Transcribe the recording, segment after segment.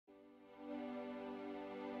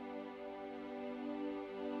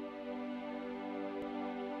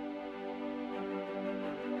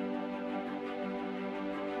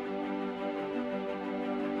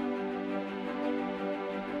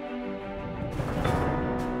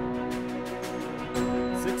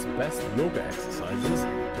best yoga exercises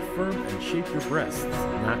to firm and shape your breasts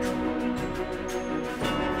naturally.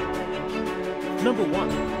 Number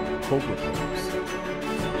 1. Cobra Pose.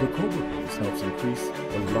 The Cobra Pose helps increase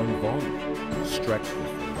the lung volume, stretch the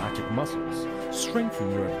thoracic muscles,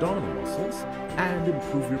 strengthen your abdominal muscles, and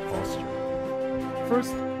improve your posture.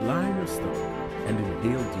 First, lie on your stomach and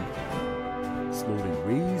inhale deeply. Slowly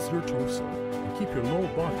raise your torso and keep your lower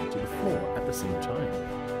body to the floor at the same time.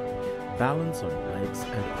 Balance on your legs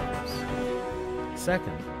and arms.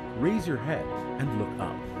 Second, raise your head and look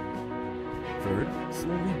up. Third,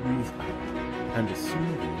 slowly breathe out and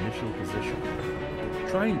assume the initial position.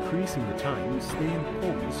 Try increasing the time you stay in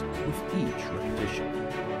pose with each repetition.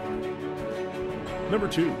 Number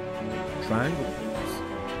 2. Triangle Pose.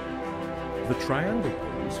 The triangle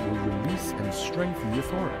pose will release and strengthen your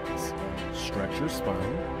thorax, stretch your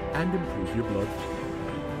spine, and improve your blood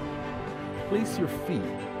flow. Place your feet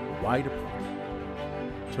wide apart.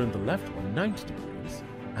 Turn the left one 90 degrees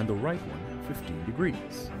and the right one 15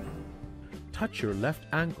 degrees. Touch your left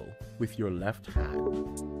ankle with your left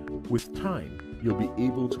hand. With time, you'll be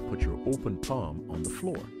able to put your open palm on the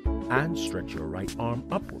floor and stretch your right arm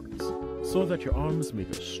upwards so that your arms make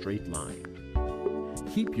a straight line.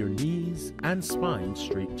 Keep your knees and spine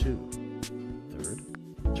straight too.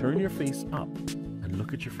 Third, turn your face up and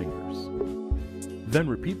look at your fingers. Then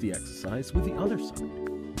repeat the exercise with the other side.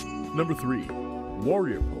 Number 3.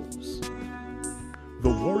 Warrior Pose. The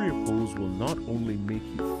warrior pose will not only make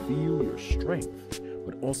you feel your strength,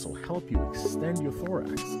 but also help you extend your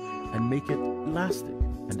thorax and make it elastic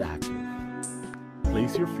and active.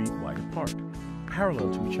 Place your feet wide apart, parallel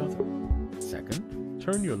to each other. Second,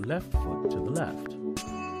 turn your left foot to the left,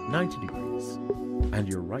 90 degrees, and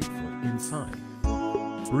your right foot inside.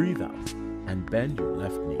 Breathe out and bend your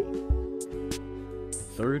left knee.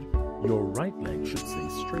 Third, your right leg should stay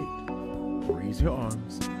straight. Raise your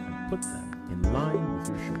arms and put them in line with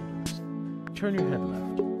your shoulders. Turn your head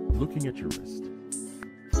left, looking at your wrist.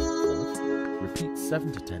 Fourth, repeat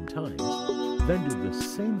 7 to 10 times, then do the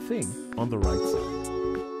same thing on the right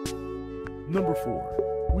side. Number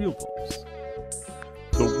 4. Wheel Pose.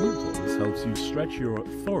 The wheel pose helps you stretch your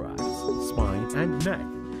thorax, spine, and neck,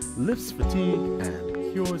 lifts fatigue,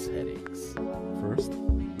 and cures headaches. First,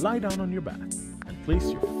 lie down on your back and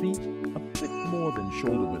place your feet a bit more than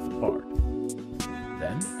shoulder width apart.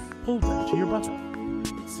 Then, pull them to your buttock.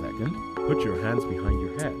 Second, put your hands behind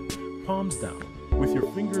your head, palms down, with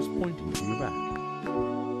your fingers pointing to your back.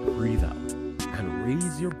 Breathe out and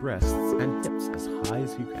raise your breasts and hips as high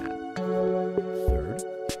as you can. Third,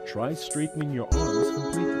 try straightening your arms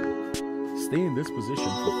completely. Stay in this position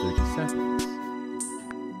for 30 seconds.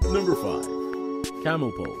 Number 5.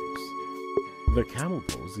 Camel Pose. The camel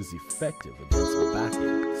pose is effective against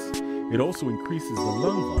backaches. It also increases the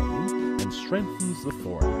lung volume and strengthens the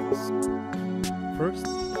thorax. First,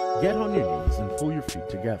 get on your knees and pull your feet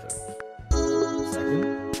together.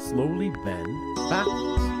 Second, slowly bend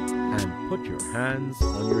backwards and put your hands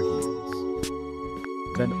on your heels.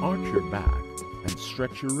 Then arch your back and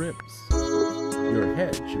stretch your ribs. Your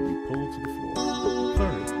head should be pulled to the floor.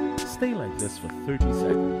 Third, stay like this for 30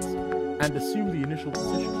 seconds and assume the initial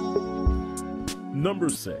position. Number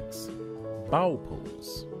 6. Bow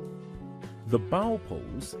Pose. The bow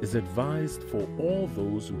pose is advised for all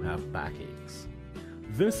those who have backaches.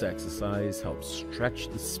 This exercise helps stretch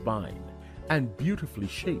the spine and beautifully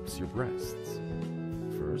shapes your breasts.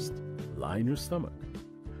 First, lie on your stomach.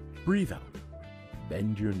 Breathe out,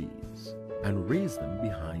 bend your knees, and raise them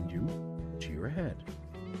behind you to your head.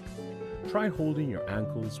 Try holding your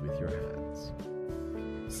ankles with your hands.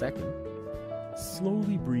 Second,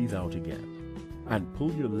 slowly breathe out again and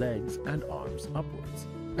pull your legs and arms upwards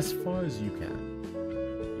as far as you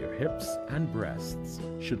can. Your hips and breasts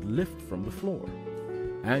should lift from the floor,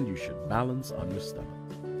 and you should balance on your stomach.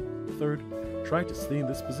 Third, try to stay in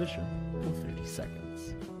this position for 30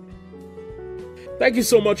 seconds. Thank you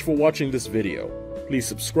so much for watching this video. Please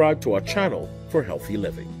subscribe to our channel for healthy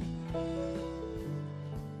living.